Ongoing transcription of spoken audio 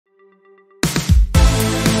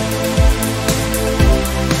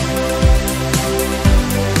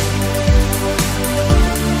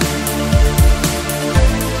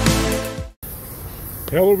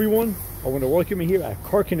Hello everyone, I want to welcome you here at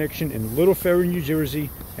Car Connection in Little Ferry, New Jersey,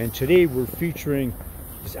 and today we're featuring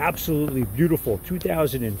this absolutely beautiful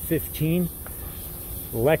 2015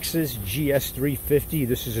 Lexus GS350.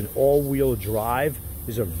 This is an all-wheel drive.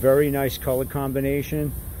 This is a very nice color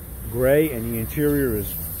combination, gray, and the interior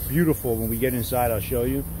is beautiful. When we get inside, I'll show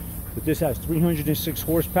you. But this has 306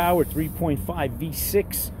 horsepower, 3.5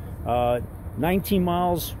 V6, 19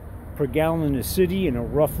 miles per gallon in the city,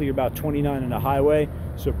 and roughly about 29 in the highway.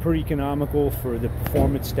 So pretty economical for the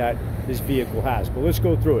performance that this vehicle has. But let's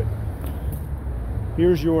go through it.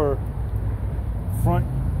 Here's your front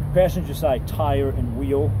passenger side tire and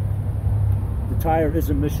wheel. The tire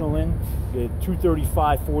is a Michelin. The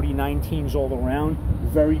 235 40 19s all around.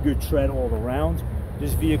 Very good tread all around.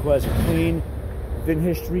 This vehicle has a clean VIN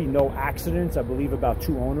history, no accidents. I believe about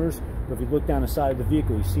 2 owners. But if you look down the side of the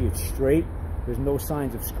vehicle, you see it's straight. There's no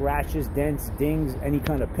signs of scratches, dents, dings, any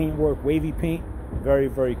kind of paint work, wavy paint. Very,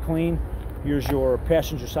 very clean. Here's your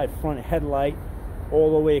passenger side front headlight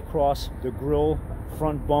all the way across the grille,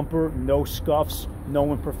 front bumper, no scuffs,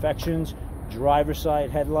 no imperfections. Driver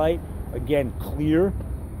side headlight, again, clear.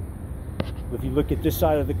 If you look at this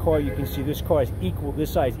side of the car, you can see this car is equal,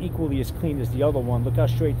 this side is equally as clean as the other one. Look how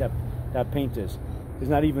straight that paint is. There's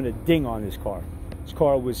not even a ding on this car. This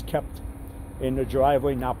car was kept in the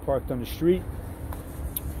driveway, not parked on the street.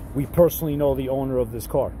 We personally know the owner of this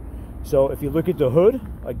car. So if you look at the hood,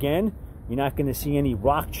 again, you're not going to see any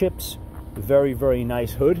rock chips. Very, very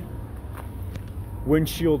nice hood.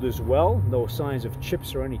 Windshield as well. No signs of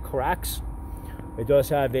chips or any cracks. It does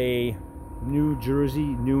have a New Jersey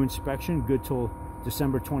new inspection, good till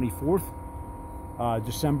December 24th.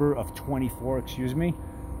 December of 24, excuse me.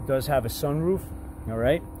 It does have a sunroof. All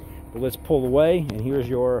right. But let's pull away, and here's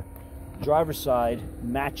your driver's side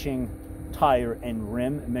matching tire and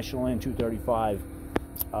rim. Michelin 235.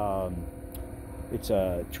 It's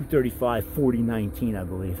a 235 40 19, I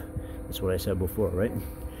believe. That's what I said before, right?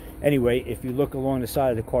 Anyway, if you look along the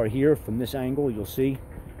side of the car here from this angle, you'll see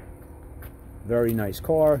very nice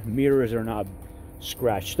car. Mirrors are not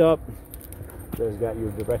scratched up. There's got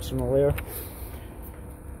your directional there.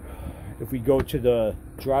 If we go to the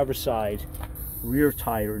driver's side rear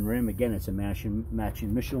tire and rim, again, it's a matching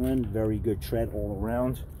Michelin. Very good tread all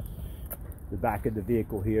around. The back of the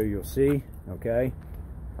vehicle here, you'll see, okay?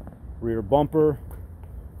 Rear bumper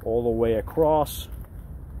all the way across,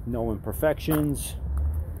 no imperfections.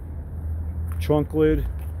 Trunk lid,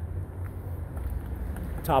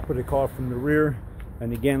 top of the car from the rear,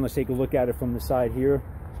 and again, let's take a look at it from the side here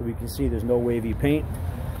so we can see there's no wavy paint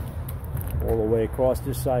all the way across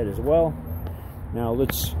this side as well. Now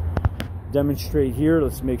let's demonstrate here.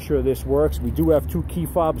 Let's make sure this works. We do have 2 key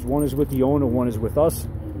fobs. One is with the owner, one is with us.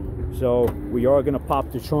 So we are going to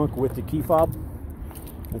pop the trunk with the key fob.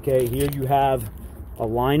 Okay, here you have a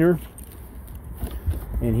liner,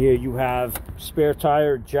 and here you have spare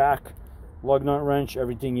tire, jack, lug nut wrench,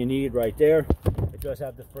 everything you need right there. It does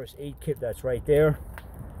have the first aid kit that's right there.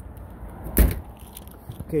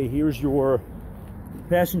 Okay, here's your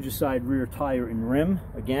passenger side rear tire and rim,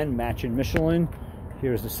 again matching Michelin.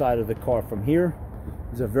 Here's the side of the car from here.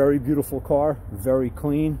 It's a very beautiful car, very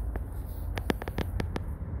clean.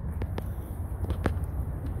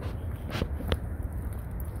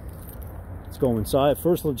 Let's go inside.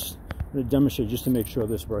 First, I'm going to demonstrate just to make sure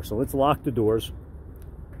this works. So let's lock the doors.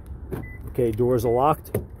 Okay, doors are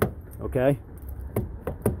locked. Okay.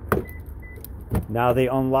 Now they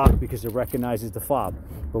unlock because it recognizes the fob.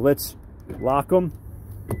 But let's lock them.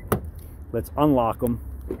 Let's unlock them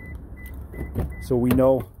so we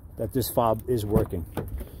know that this fob is working.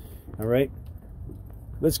 All right.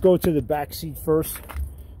 Let's go to the back seat first.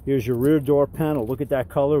 Here's your rear door panel. Look at that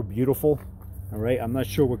color. Beautiful. All right. I'm not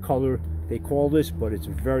sure what color they call this, but it's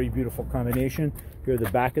a very beautiful combination. Here are the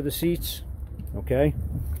back of the seats. Okay.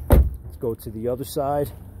 Let's go to the other side.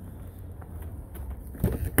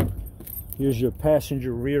 Here's your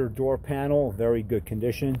passenger rear door panel. Very good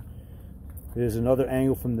condition. There's another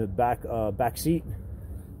angle from the back seat.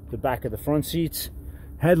 The back of the front seats.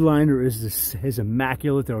 Headliner is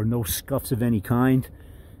immaculate. There are no scuffs of any kind.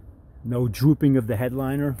 No drooping of the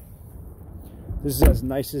headliner. This is as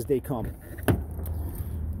nice as they come.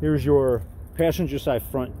 Here's your passenger side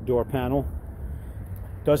front door panel.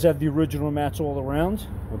 Does have the original mats all around.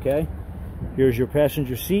 Okay. Here's your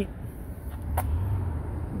passenger seat.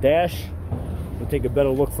 Dash. We'll take a better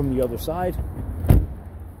look from the other side.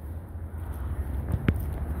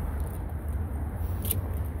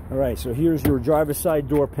 All right, so here's your driver's side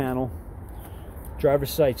door panel. Driver's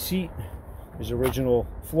side seat. There's original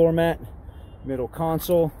floor mat. Middle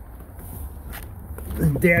console. The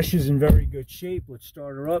dash is in very good shape. Let's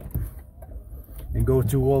start her up. and go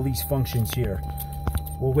through all these functions here.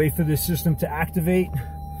 We'll wait for this system to activate.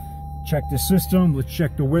 Check the system. Let's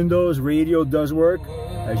check the windows. Radio does work,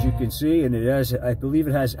 as you can see, and it has, I believe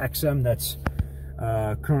it has XM that's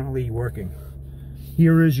currently working.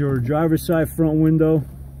 Here is your driver's side front window,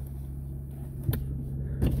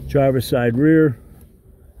 driver's side rear,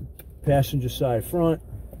 passenger side front,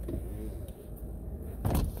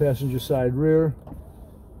 passenger side rear.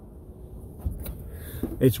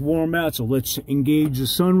 It's warm out, so let's engage the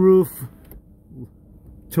sunroof.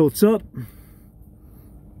 Tilts up.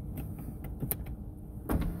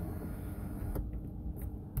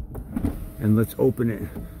 And let's open it.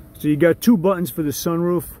 So you got two buttons for the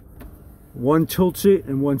sunroof. One tilts it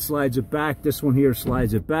and one slides it back. This one here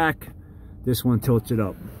slides it back. This one tilts it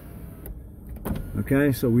up.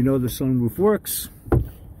 Okay, so we know the sunroof works.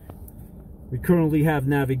 We currently have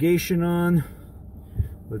navigation on.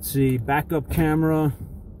 Let's see, backup camera.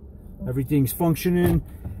 Everything's functioning.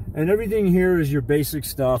 And everything here is your basic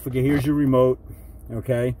stuff. Okay, here's your remote.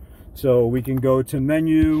 Okay, so we can go to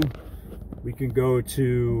menu. We can go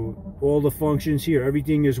to all the functions here.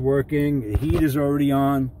 Everything is working. The heat is already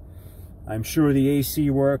on. I'm sure the AC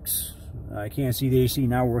works. I can't see the AC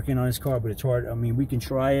now working on this car, but it's hard. I mean, we can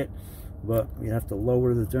try it, but we have to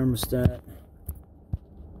lower the thermostat.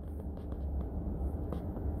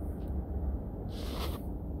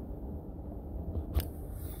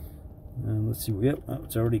 And let's see. Yep, oh,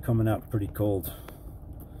 it's already coming out pretty cold.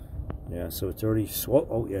 Yeah, so it's already.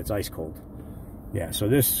 Oh, yeah, it's ice cold. Yeah, so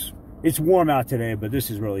this. It's warm out today, but this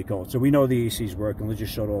is really cold. So we know the AC is working. Let's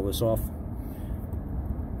just shut all this off.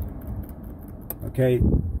 Okay,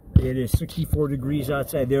 it is 64 degrees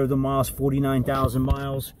outside. There are the miles, 49,000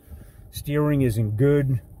 miles. Steering is in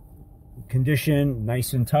good condition,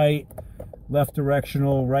 nice and tight. Left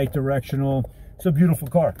directional, right directional. It's a beautiful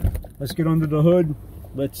car. Let's get under the hood.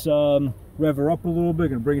 Let's rev her up a little bit.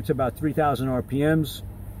 Gonna bring it to about 3,000 RPMs.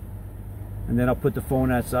 And then I'll put the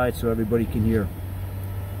phone outside so everybody can hear.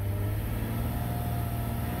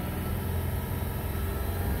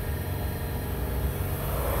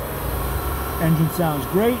 Engine sounds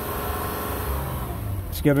great.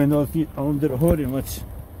 Let's get under the hood and let's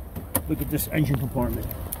look at this engine compartment.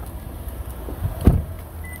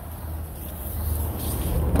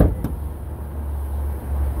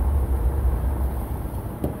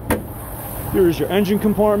 Here is your engine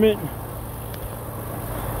compartment.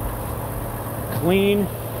 Clean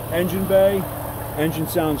engine bay. Engine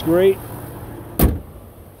sounds great.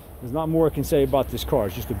 There's not more I can say about this car.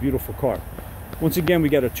 It's just a beautiful car. Once again, we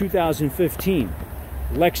got a 2015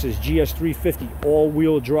 Lexus GS350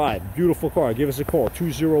 all-wheel drive. Beautiful car. Give us a call,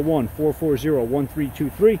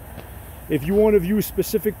 201-440-1323. If you want to view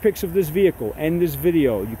specific pics of this vehicle and this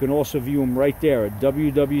video, you can also view them right there at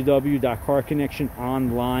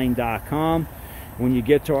www.carconnectiononline.com. When you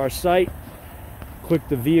get to our site, click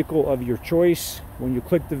the vehicle of your choice. When you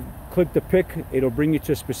click the pic, it'll bring you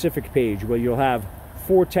to a specific page where you'll have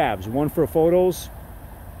 4 tabs. 1 for photos,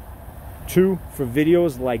 2 for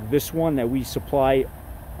videos like this one that we supply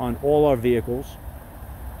on all our vehicles.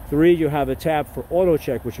 3, you'll have a tab for auto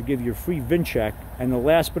check, which will give you a free VIN check. And the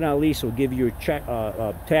last but not least will give you a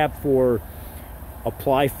tab for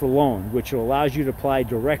apply for loan, which allows you to apply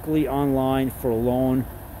directly online for a loan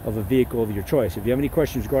of a vehicle of your choice. If you have any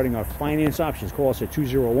questions regarding our finance options, call us at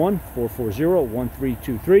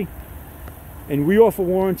 201-440-1323. And we offer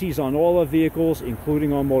warranties on all our vehicles,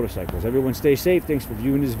 including our motorcycles. Everyone stay safe. Thanks for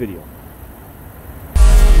viewing this video.